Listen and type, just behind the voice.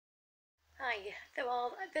Hi,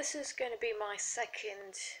 well, this is going to be my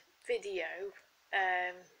second video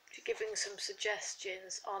giving some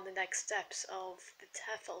suggestions on the next steps of the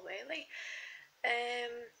Tefl, really.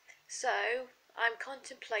 Um, so, I'm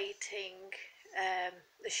contemplating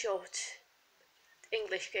the short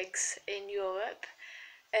English gigs in Europe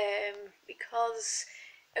because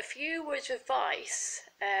a few words of advice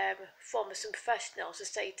from some professionals have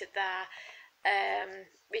stated that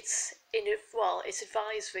it's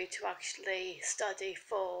advisory to actually study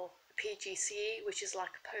for PGCE, which is like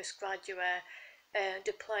a postgraduate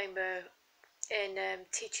diploma in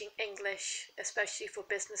teaching English, especially for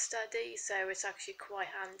business studies. So it's actually quite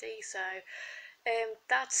handy. So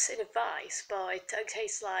that's an advice, but it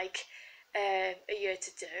takes like a year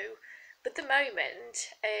to do. But at the moment,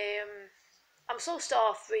 I'm sort of start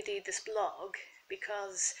off reading this blog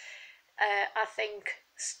because I think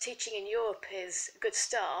teaching in Europe is a good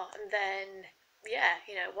start, and then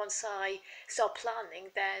once I start planning,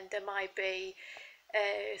 then there might be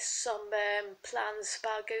some plans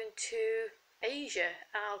about going to Asia.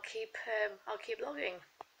 I'll keep blogging.